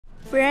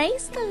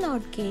Praise the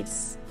Lord,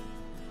 kids.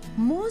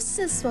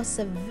 Moses was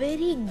a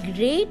very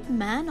great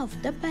man of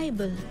the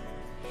Bible.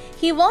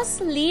 He was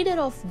leader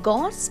of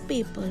God's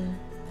people.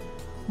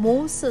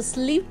 Moses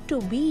lived to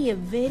be a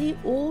very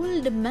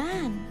old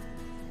man.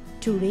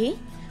 Today,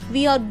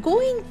 we are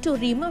going to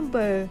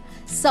remember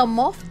some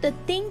of the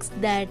things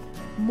that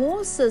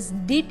Moses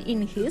did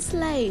in his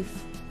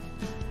life.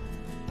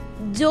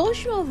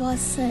 Joshua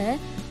was a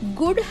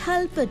good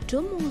helper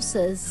to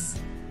Moses.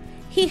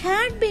 He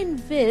had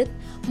been with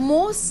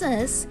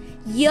Moses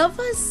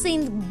ever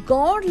since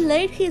God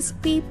led his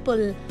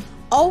people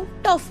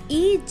out of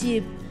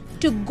Egypt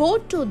to go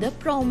to the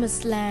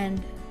promised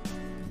land.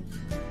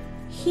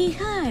 He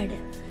had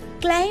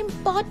climbed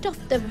part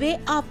of the way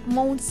up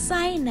Mount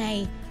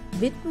Sinai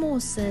with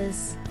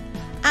Moses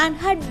and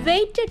had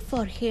waited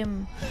for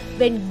him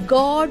when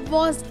God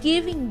was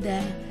giving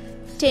the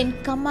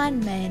 10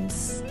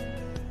 Commandments.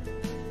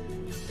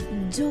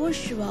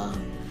 Joshua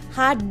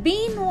had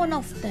been one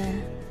of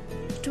the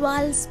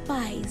 12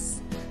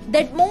 spies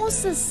that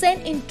Moses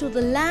sent into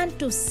the land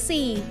to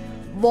see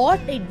what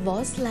it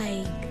was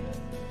like.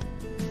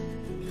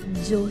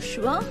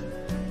 Joshua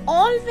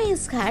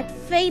always had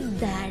faith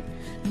that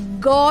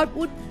God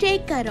would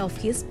take care of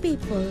his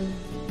people.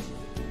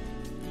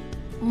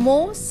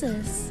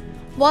 Moses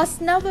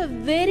was now a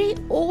very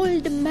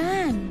old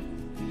man.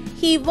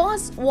 He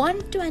was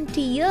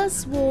 120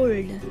 years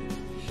old.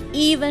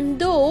 Even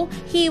though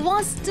he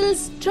was still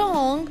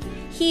strong,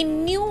 he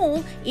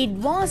knew it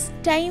was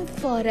time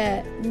for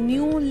a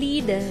new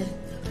leader.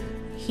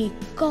 He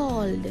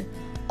called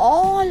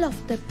all of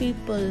the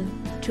people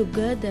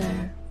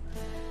together.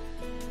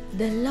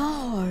 The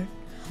Lord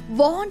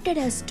wanted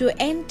us to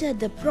enter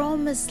the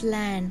promised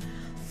land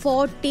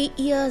 40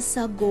 years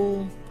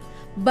ago,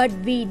 but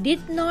we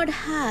did not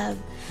have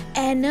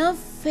enough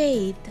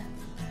faith.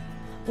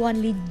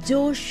 Only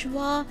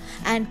Joshua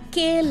and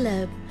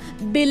Caleb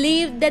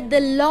believed that the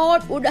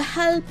Lord would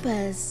help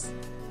us.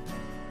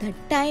 The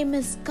time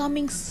is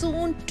coming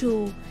soon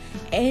to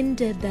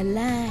enter the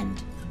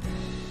land.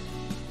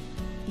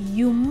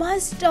 You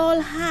must all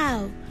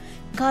have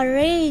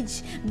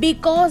courage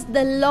because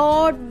the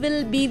Lord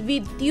will be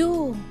with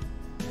you.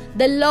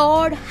 The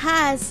Lord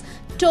has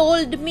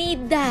told me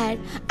that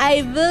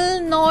I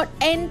will not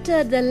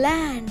enter the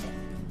land.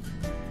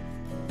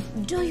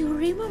 Do you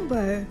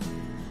remember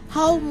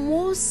how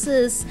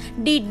Moses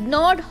did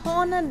not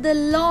honor the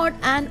Lord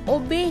and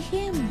obey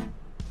him?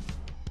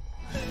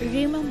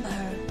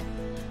 Remember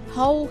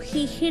how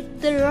he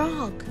hit the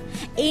rock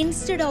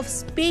instead of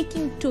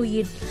speaking to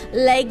it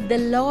like the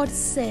Lord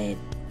said.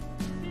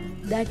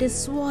 That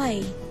is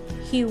why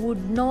he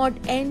would not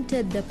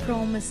enter the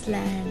promised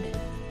land.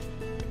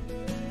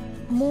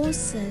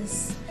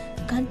 Moses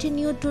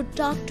continued to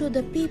talk to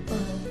the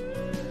people.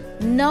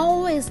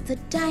 Now is the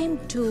time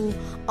to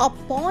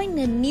appoint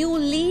a new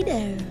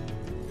leader.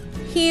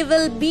 He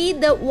will be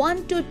the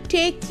one to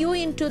take you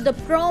into the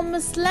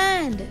promised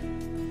land.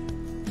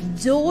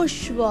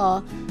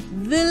 Joshua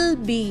will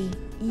be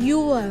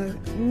your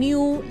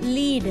new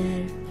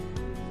leader.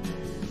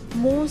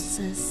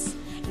 Moses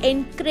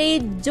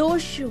encouraged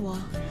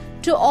Joshua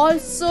to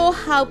also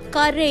have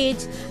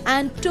courage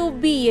and to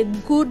be a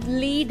good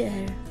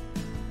leader.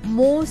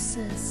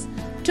 Moses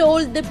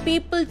told the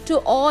people to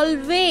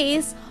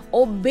always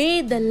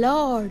obey the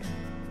Lord.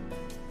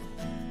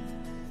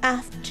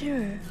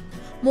 After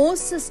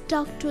Moses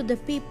talked to the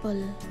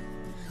people,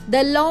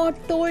 the Lord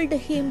told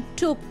him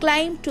to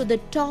climb to the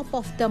top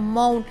of the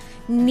Mount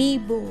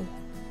Nebo.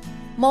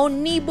 Mount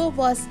Nebo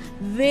was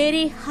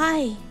very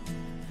high,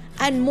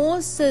 and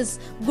Moses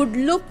could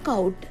look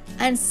out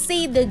and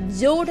see the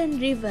Jordan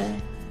River.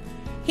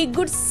 He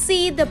could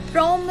see the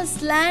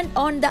promised land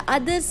on the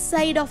other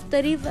side of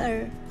the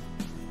river.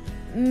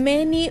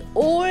 Many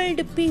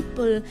old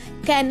people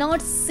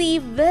cannot see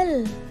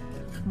well,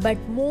 but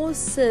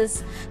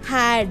Moses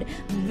had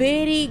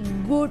very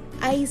good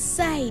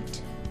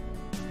eyesight.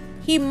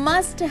 He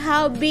must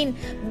have been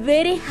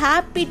very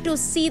happy to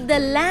see the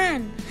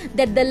land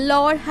that the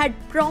Lord had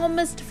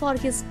promised for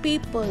his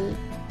people.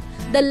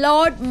 The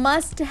Lord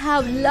must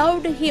have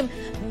loved him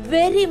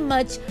very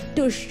much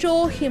to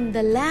show him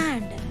the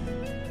land.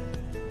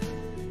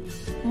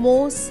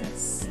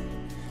 Moses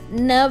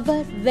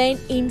never went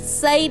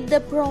inside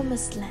the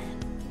promised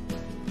land.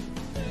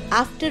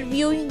 After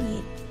viewing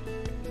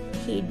it,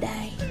 he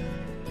died.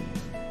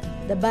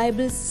 The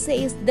Bible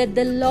says that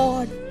the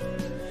Lord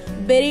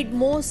buried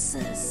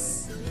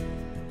Moses,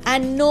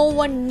 and no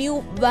one knew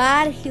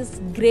where his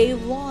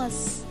grave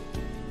was.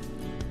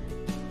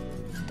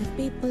 The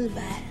people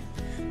were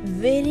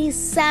very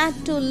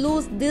sad to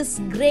lose this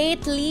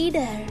great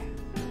leader.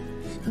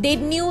 They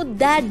knew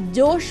that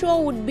Joshua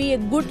would be a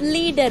good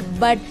leader,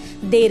 but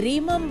they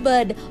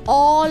remembered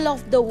all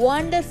of the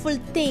wonderful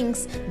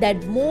things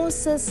that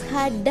Moses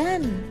had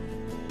done.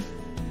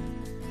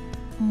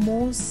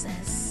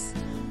 Moses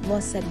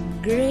was a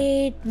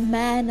great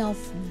man of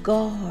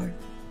God.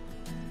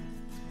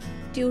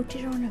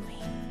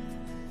 Deuteronomy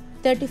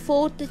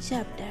 34th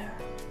chapter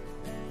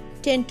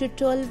 10 to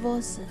 12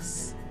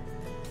 verses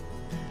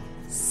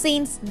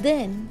Since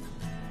then,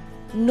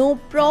 no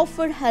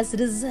prophet has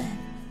risen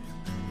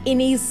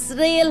in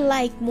Israel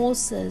like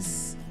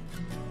Moses,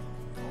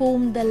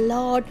 whom the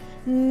Lord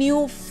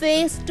knew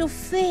face to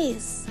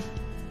face,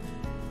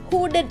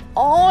 who did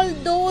all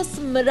those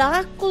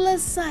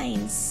miraculous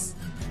signs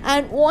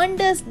and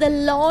wonders the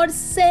Lord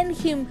sent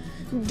him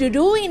to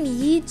do in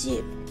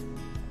Egypt,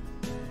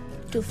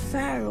 to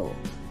Pharaoh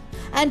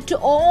and to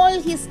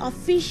all his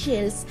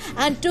officials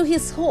and to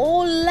his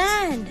whole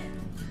land.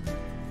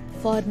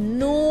 For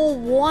no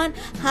one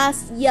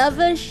has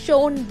ever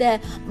shown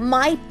the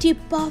mighty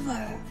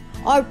power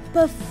or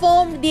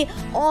performed the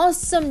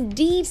awesome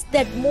deeds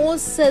that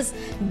Moses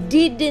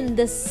did in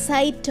the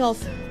sight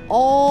of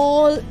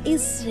all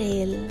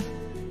Israel.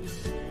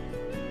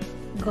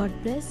 God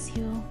bless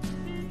you.